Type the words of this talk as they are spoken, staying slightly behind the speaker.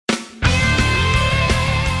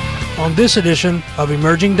on this edition of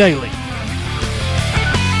Emerging Daily.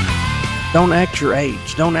 Don't act your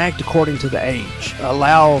age. Don't act according to the age.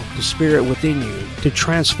 Allow the Spirit within you to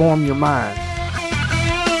transform your mind.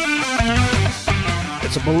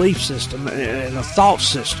 It's a belief system and a thought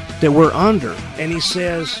system that we're under. And he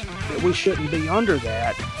says that we shouldn't be under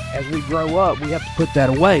that. As we grow up, we have to put that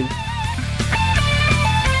away.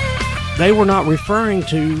 They were not referring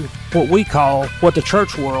to what the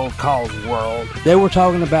church world calls world. They were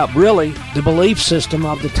talking about really the belief system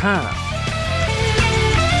of the time.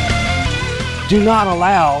 Do not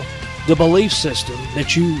allow the belief system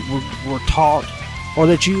that you were taught or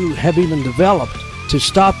that you have even developed to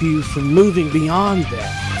stop you from moving beyond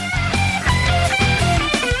that.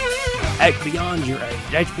 Act beyond your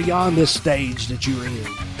age. Act beyond this stage that you're in.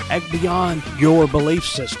 Act beyond your belief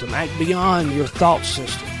system. Act beyond your thought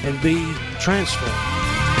system and be transformed.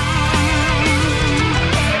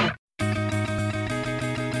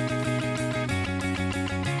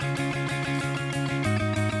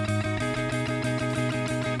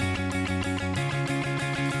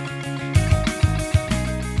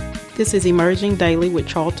 This is Emerging Daily with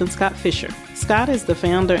Charlton Scott Fisher. Scott is the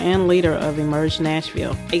founder and leader of Emerge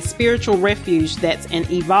Nashville, a spiritual refuge that's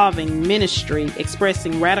an evolving ministry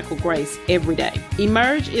expressing radical grace every day.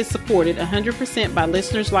 Emerge is supported 100% by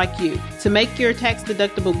listeners like you. To make your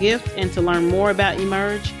tax-deductible gift and to learn more about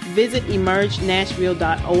Emerge, visit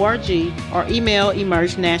emergenashville.org or email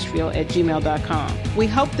emergenashville@gmail.com. We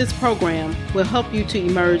hope this program will help you to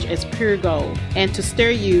emerge as pure gold and to stir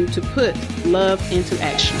you to put love into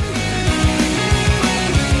action.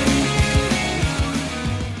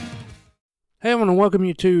 Hey, I want to welcome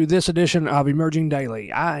you to this edition of Emerging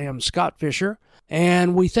Daily. I am Scott Fisher,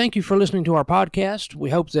 and we thank you for listening to our podcast.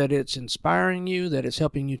 We hope that it's inspiring you, that it's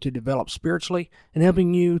helping you to develop spiritually, and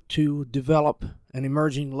helping you to develop an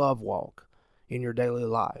emerging love walk in your daily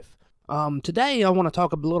life. Today, I want to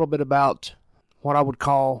talk a little bit about what I would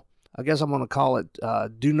call, I'm going to call it,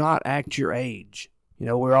 do not act your age. You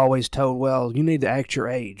know, we're always told, well, you need to act your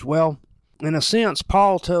age. Well, in a sense,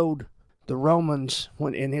 Paul told the Romans,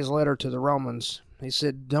 when in his letter to the Romans, he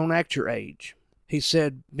said, don't act your age. He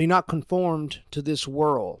said, be not conformed to this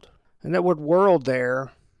world. And that word world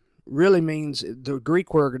there really means, the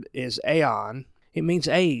Greek word is aeon. It means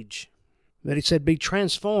age. But he said, be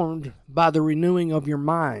transformed by the renewing of your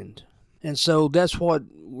mind. And so that's what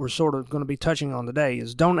we're sort of going to be touching on today,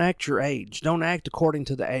 is don't act your age. Don't act according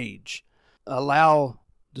to the age. Allow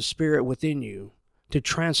the Spirit within you to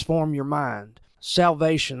transform your mind.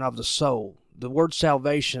 Salvation of the soul. The word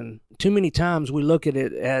salvation, too many times we look at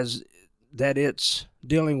it as that it's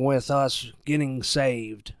dealing with us getting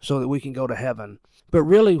saved so that we can go to heaven. But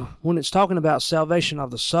really, when it's talking about salvation of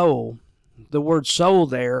the soul, the word soul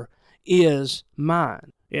there is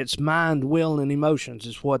mind. It's mind, will, and emotions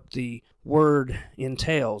is what the word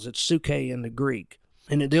entails. It's suke in the Greek.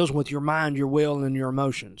 And it deals with your mind, your will, and your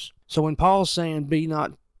emotions. So when Paul's saying, be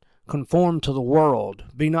not conform to the world,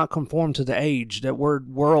 be not conformed to the age. That word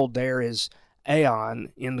world there is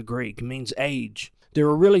aeon in the Greek. It means age. There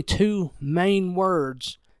are really two main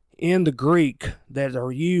words in the Greek that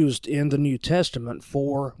are used in the New Testament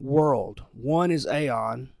for world. One is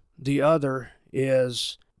aeon, the other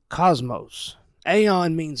is cosmos.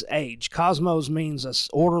 Aeon means age. Cosmos means an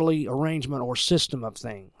orderly arrangement or system of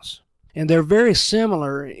things. And they're very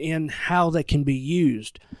similar in how they can be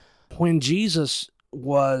used. When Jesus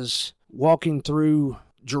was walking through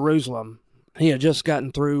Jerusalem, he had just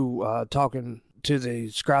gotten through talking to the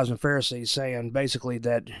scribes and Pharisees, saying basically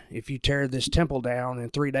that if you tear this temple down, in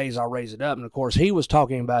 3 days I'll raise it up. And of course, he was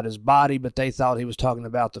talking about his body, but they thought he was talking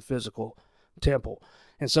about the physical temple.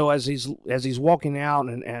 And so as he's walking out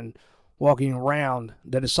and walking around,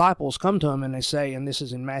 the disciples come to him and they say, and this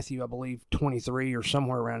is in Matthew, I believe, 23 or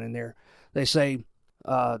somewhere around in there, they say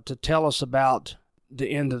to tell us about the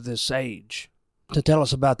end of this age, to tell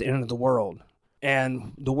us about the end of the world.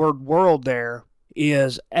 And the word world there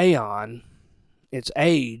is aeon, it's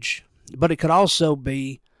age, but it could also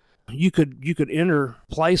be, you could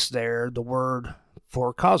interplace there the word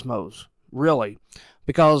for cosmos, really,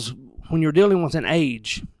 because when you're dealing with an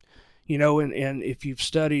age, you know, and if you've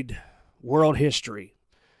studied world history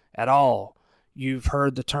at all, you've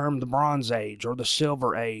heard the term the Bronze Age or the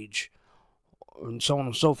Silver Age, and so on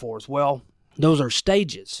and so forth. Well, those are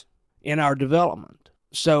stages in our development.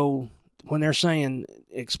 So when they're saying,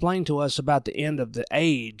 explain to us about the end of the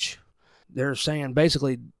age, they're saying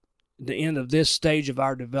basically the end of this stage of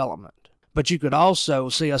our development. But you could also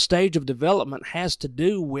see a stage of development has to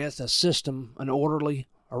do with a system, an orderly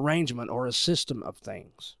arrangement or a system of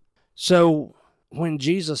things. So when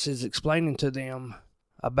Jesus is explaining to them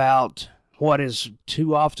about what is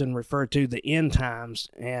too often referred to the end times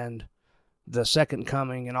and the second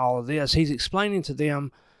coming and all of this. He's explaining to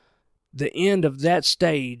them the end of that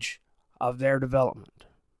stage of their development.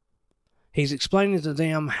 He's explaining to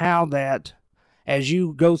them how that as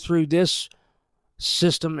you go through this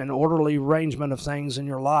system and orderly arrangement of things in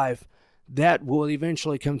your life, that will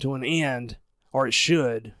eventually come to an end, or it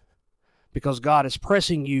should, because God is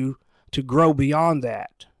pressing you to grow beyond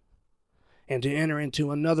that and to enter into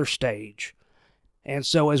another stage. And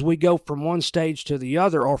so as we go from one stage to the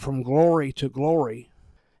other, or from glory to glory,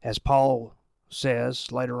 as Paul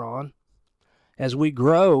says later on, as we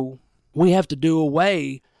grow, we have to do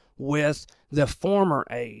away with the former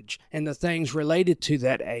age and the things related to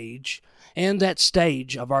that age and that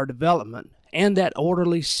stage of our development and that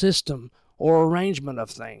orderly system or arrangement of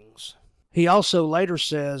things. He also later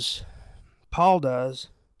says, Paul does,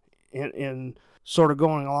 in sort of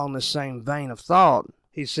going along this same vein of thought,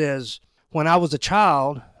 he says, when I was a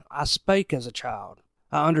child, I spake as a child.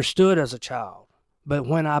 I understood as a child. But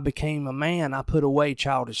when I became a man, I put away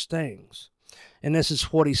childish things. And this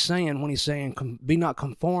is what he's saying when he's saying, be not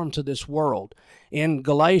conformed to this world. In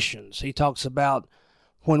Galatians, he talks about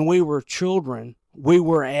when we were children, we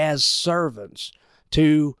were as servants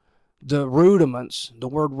to the rudiments. The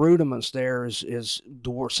word rudiments there is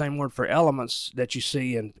the same word for elements that you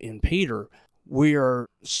see in Peter. We are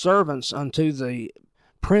servants unto the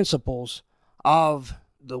principles of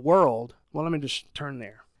the world. Well, let me just turn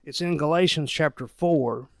there. It's in Galatians chapter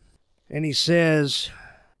 4, and he says,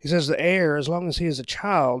 the heir, as long as he is a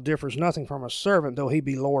child, differs nothing from a servant, though he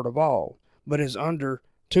be Lord of all, but is under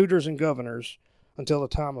tutors and governors until the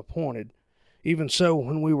time appointed. Even so,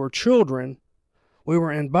 when we were children, we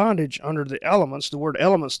were in bondage under the elements. The word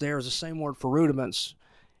elements there is the same word for rudiments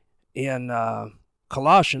in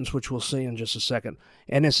Colossians, which we'll see in just a second.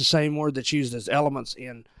 And it's the same word that's used as elements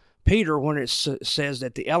in Peter when it says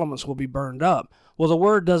that the elements will be burned up. Well, the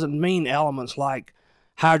word doesn't mean elements like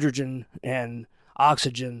hydrogen and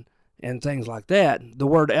oxygen and things like that. The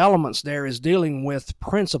word elements there is dealing with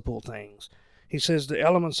principal things. He says the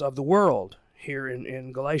elements of the world here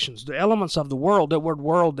in Galatians. The elements of the world, that word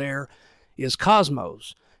world there is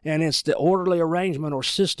cosmos, and it's the orderly arrangement or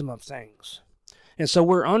system of things. And so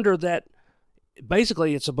we're under that.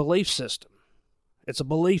 Basically, it's a belief system. It's a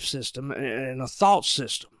belief system and a thought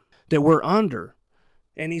system that we're under.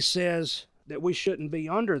 And he says that we shouldn't be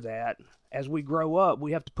under that. As we grow up,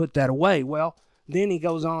 we have to put that away. Well, then he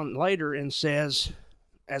goes on later and says,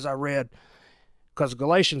 as I read, because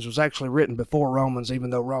Galatians was actually written before Romans, even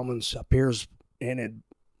though Romans appears in it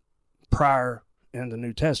prior in the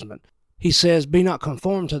New Testament. He says, be not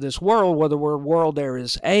conformed to this world, where the word world there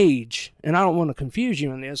is age. And I don't want to confuse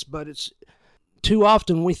you in this, but it's too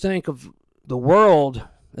often we think of the world,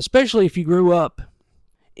 especially if you grew up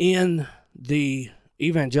in the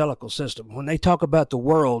evangelical system. When they talk about the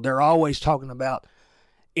world, they're always talking about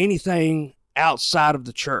anything outside of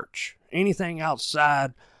the church, anything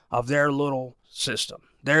outside of their little system,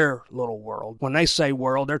 their little world. When they say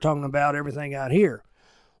world, they're talking about everything out here.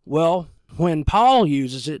 Well, when Paul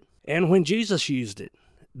uses it and when Jesus used it,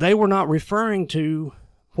 they were not referring to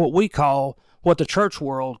what the church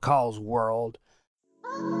world calls world.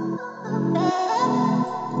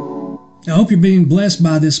 I hope you're being blessed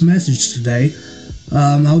by this message today.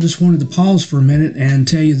 I just wanted to pause for a minute and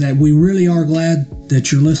tell you that we really are glad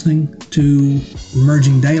that you're listening to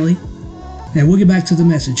Emerging Daily. And we'll get back to the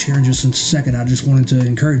message here in just a second. I just wanted to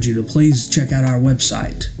encourage you to please check out our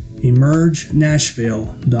website,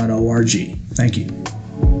 emergenashville.org. Thank you.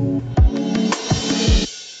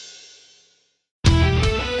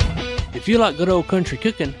 If you like good old country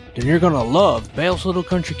cooking, then you're going to love Bell's Little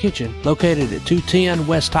Country Kitchen, located at 210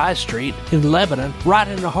 West High Street in Lebanon, right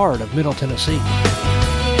in the heart of Middle Tennessee.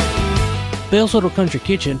 Bell's Little Country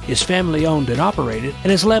Kitchen is family owned and operated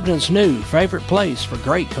and is Lebanon's new favorite place for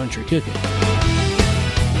great country cooking.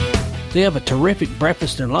 They have a terrific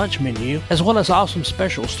breakfast and lunch menu, as well as awesome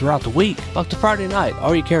specials throughout the week, like the Friday night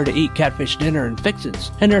all-you-care-to-eat catfish dinner and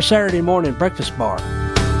fixins, and their Saturday morning breakfast bar.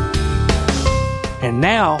 And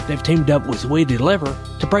now, they've teamed up with We Deliver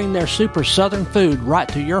to bring their super southern food right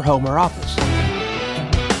to your home or office.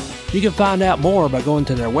 You can find out more by going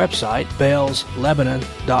to their website,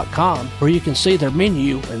 bellslebanon.com, where you can see their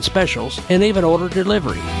menu and specials and even order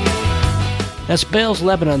delivery. That's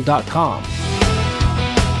bellslebanon.com,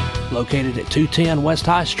 located at 210 West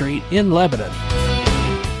High Street in Lebanon.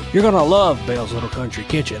 You're going to love Bell's Little Country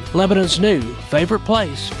Kitchen, Lebanon's new favorite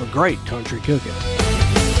place for great country cooking.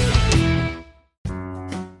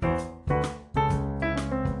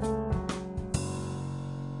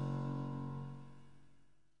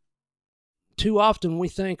 Too often we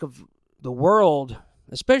think of the world,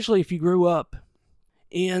 especially if you grew up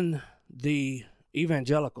in the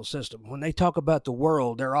evangelical system, when they talk about the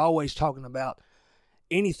world, they're always talking about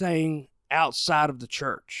anything outside of the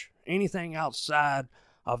church, anything outside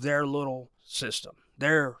of their little system,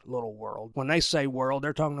 their little world. When they say world,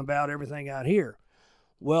 they're talking about everything out here.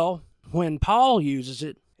 Well, when Paul uses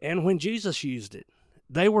it and when Jesus used it,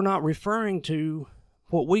 they were not referring to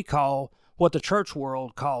what the church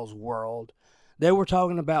world calls world. They were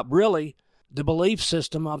talking about really the belief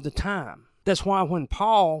system of the time. That's why when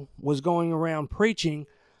Paul was going around preaching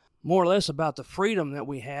more or less about the freedom that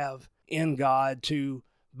we have in God to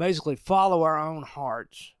basically follow our own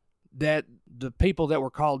hearts, that the people that were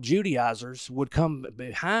called Judaizers would come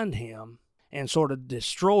behind him and sort of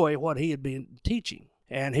destroy what he had been teaching.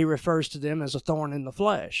 And he refers to them as a thorn in the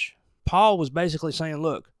flesh. Paul was basically saying,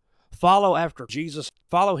 look, follow after Jesus,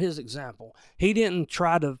 follow his example. He didn't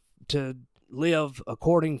try to live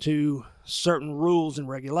according to certain rules and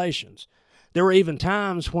regulations. There were even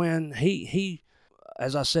times when he,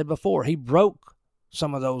 as I said before, he broke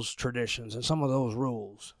some of those traditions and some of those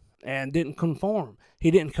rules and didn't conform.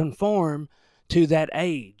 He didn't conform to that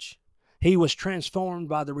age. He was transformed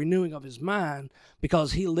by the renewing of his mind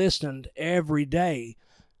because he listened every day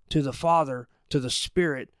to the Father, to the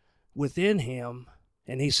Spirit within him.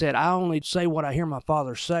 And he said, I only say what I hear my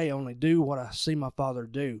Father say, I only do what I see my Father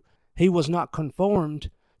do. He was not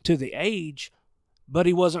conformed to the age, but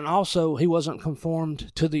he wasn't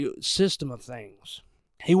conformed to the system of things.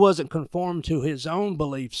 He wasn't conformed to his own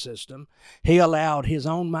belief system. He allowed his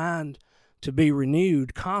own mind to be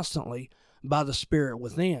renewed constantly by the Spirit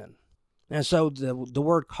within. And so the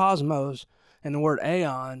word cosmos and the word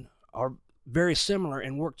aeon are very similar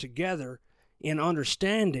and work together in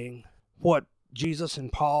understanding what Jesus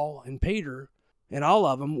and Paul and Peter and all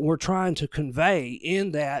of them were trying to convey,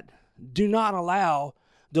 in that do not allow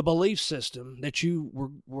the belief system that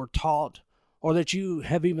you were taught or that you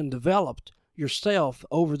have even developed yourself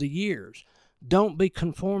over the years. Don't be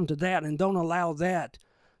conformed to that, and don't allow that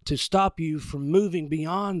to stop you from moving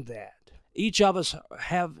beyond that. Each of us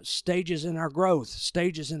have stages in our growth,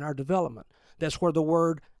 stages in our development. That's where the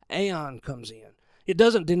word aeon comes in. It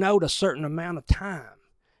doesn't denote a certain amount of time,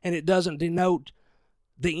 and it doesn't denote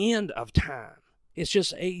the end of time. It's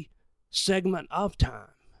just a segment of time.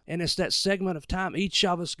 And it's that segment of time. Each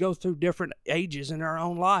of us go through different ages in our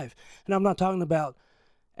own life. And I'm not talking about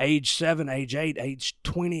age 7, age 8, age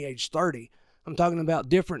 20, age 30. I'm talking about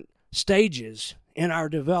different stages in our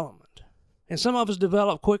development. And some of us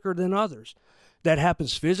develop quicker than others. That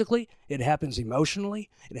happens physically, it happens emotionally,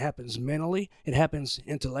 it happens mentally, it happens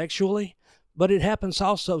intellectually, but it happens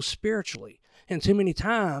also spiritually. And too many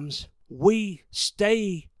times we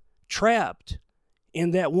stay trapped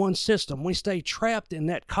in that one system. We stay trapped in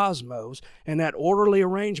that cosmos and that orderly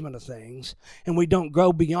arrangement of things, and we don't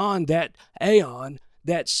go beyond that aeon,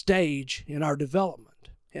 that stage in our development.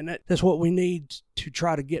 And that's what we need to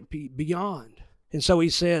try to get beyond. And so he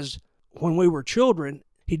says, when we were children,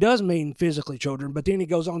 he does mean physically children, but then he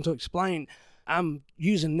goes on to explain, I'm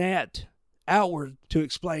using that outward to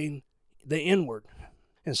explain the inward.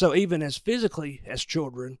 And so even as physically as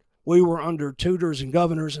children, we were under tutors and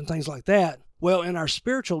governors and things like that. Well, in our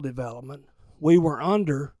spiritual development, we were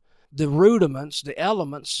under the rudiments, the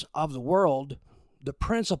elements of the world, the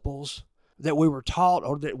principles that we were taught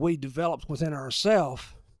or that we developed within ourselves.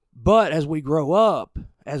 But as we grow up,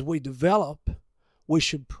 as we develop, we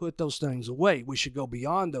should put those things away. We should go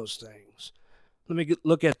beyond those things. Let me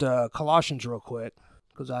look at Colossians real quick,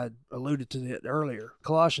 because I alluded to it earlier.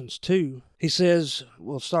 Colossians 2, he says,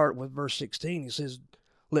 we'll start with verse 16. He says,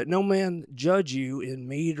 let no man judge you in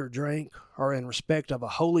meat or drink, or in respect of a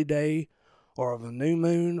holy day, or of a new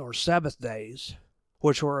moon, or Sabbath days,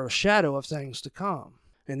 which were a shadow of things to come.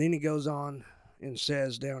 And then he goes on and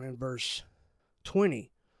says down in verse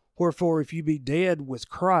 20, wherefore if you be dead with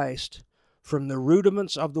Christ from the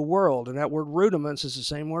rudiments of the world, and that word rudiments is the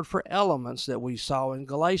same word for elements that we saw in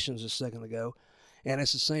Galatians a second ago, and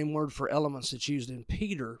it's the same word for elements that's used in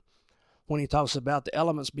Peter when he talks about the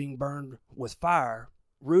elements being burned with fire.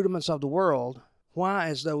 Rudiments of the world, why,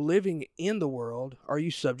 as though living in the world, are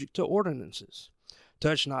you subject to ordinances?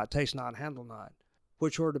 Touch not, taste not, handle not,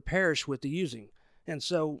 which are to perish with the using. And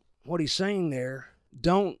so what he's saying there,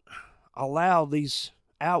 don't allow these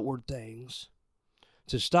outward things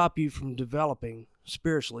to stop you from developing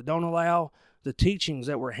spiritually. Don't allow the teachings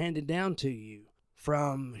that were handed down to you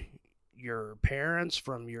from your parents,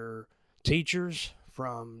 from your teachers,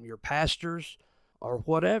 from your pastors, or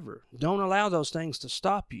whatever. Don't allow those things to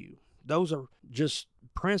stop you. Those are just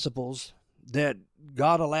principles that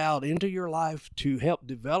God allowed into your life to help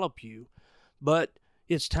develop you. But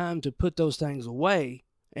it's time to put those things away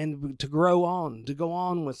and to grow on, to go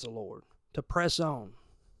on with the Lord, to press on.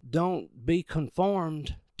 Don't be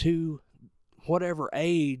conformed to whatever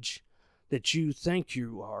age that you think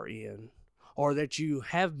you are in or that you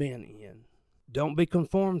have been in. Don't be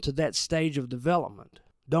conformed to that stage of development.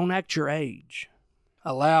 Don't act your age.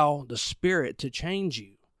 Allow the Spirit to change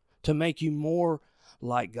you, to make you more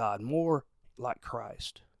like God, more like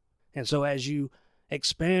Christ. And so as you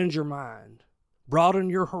expand your mind, broaden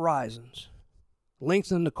your horizons,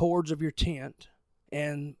 lengthen the cords of your tent,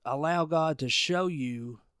 and allow God to show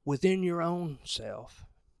you within your own self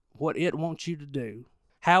what it wants you to do,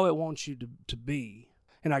 how it wants you to be.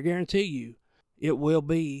 And I guarantee you, it will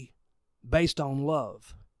be based on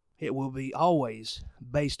love. It will be always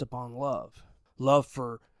based upon love. Love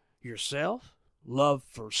for yourself, love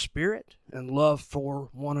for Spirit, and love for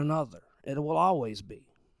one another. It will always be.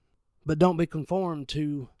 But don't be conformed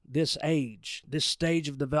to this age, this stage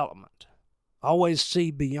of development. Always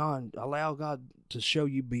see beyond. Allow God to show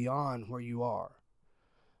you beyond where you are.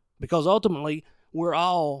 Because ultimately, we're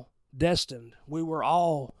all destined. We were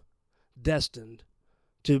all destined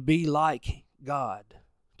to be like God,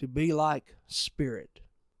 to be like Spirit.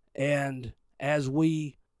 And as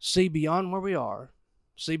we see beyond where we are,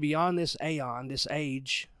 see beyond this aeon, this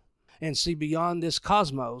age, and see beyond this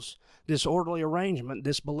cosmos, this orderly arrangement,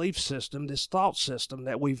 this belief system, this thought system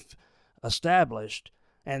that we've established,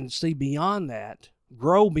 and see beyond that,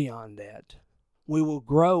 grow beyond that, we will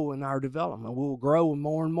grow in our development. We will grow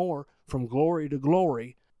more and more from glory to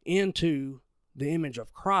glory into the image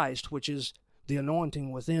of Christ, which is the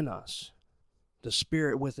anointing within us, the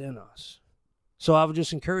Spirit within us. So I would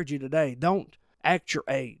just encourage you today, don't act your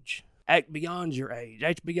age. Act beyond your age.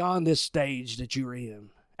 Act beyond this stage that you're in.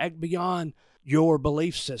 Act beyond your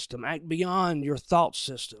belief system. Act beyond your thought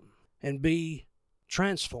system and be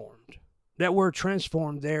transformed. That word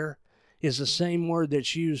transformed there is the same word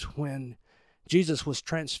that's used when Jesus was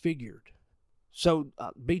transfigured. So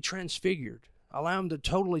be transfigured. Allow him to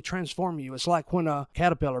totally transform you. It's like when a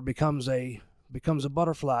caterpillar becomes a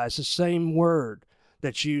butterfly. It's the same word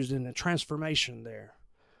that's used in the transformation there.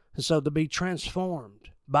 And so to be transformed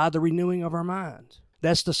by the renewing of our minds.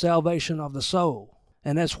 That's the salvation of the soul.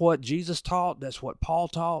 And that's what Jesus taught. That's what Paul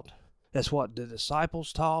taught. That's what the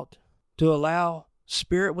disciples taught. To allow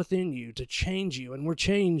Spirit within you to change you. And we're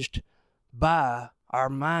changed by our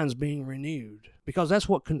minds being renewed. Because that's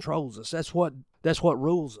what controls us. That's what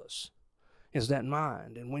rules us, is that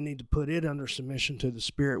mind. And we need to put it under submission to the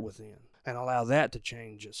Spirit within and allow that to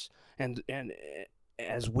change us. And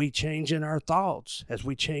as we change in our thoughts, as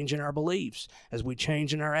we change in our beliefs, as we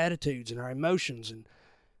change in our attitudes and our emotions, and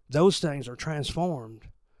those things are transformed,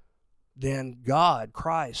 then God,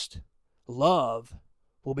 Christ, love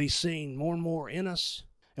will be seen more and more in us,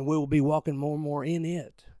 and we will be walking more and more in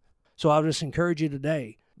it. So I'll just encourage you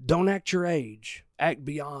today, don't act your age, act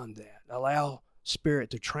beyond that. Allow Spirit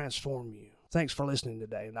to transform you. Thanks for listening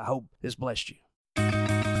today, and I hope this blessed you.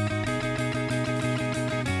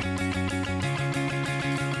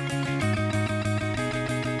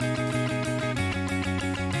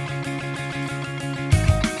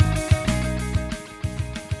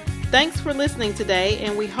 Thanks for listening today,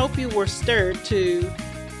 and we hope you were stirred to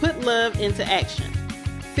put love into action.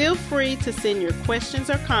 Feel free to send your questions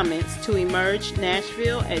or comments to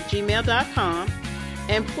emergenashville@gmail.com,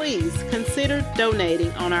 and please consider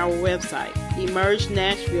donating on our website,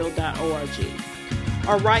 emergenashville.org,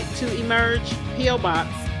 or write to Emerge, P.O. Box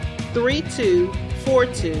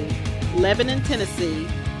 3242, Lebanon, Tennessee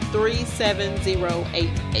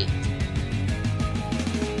 37088.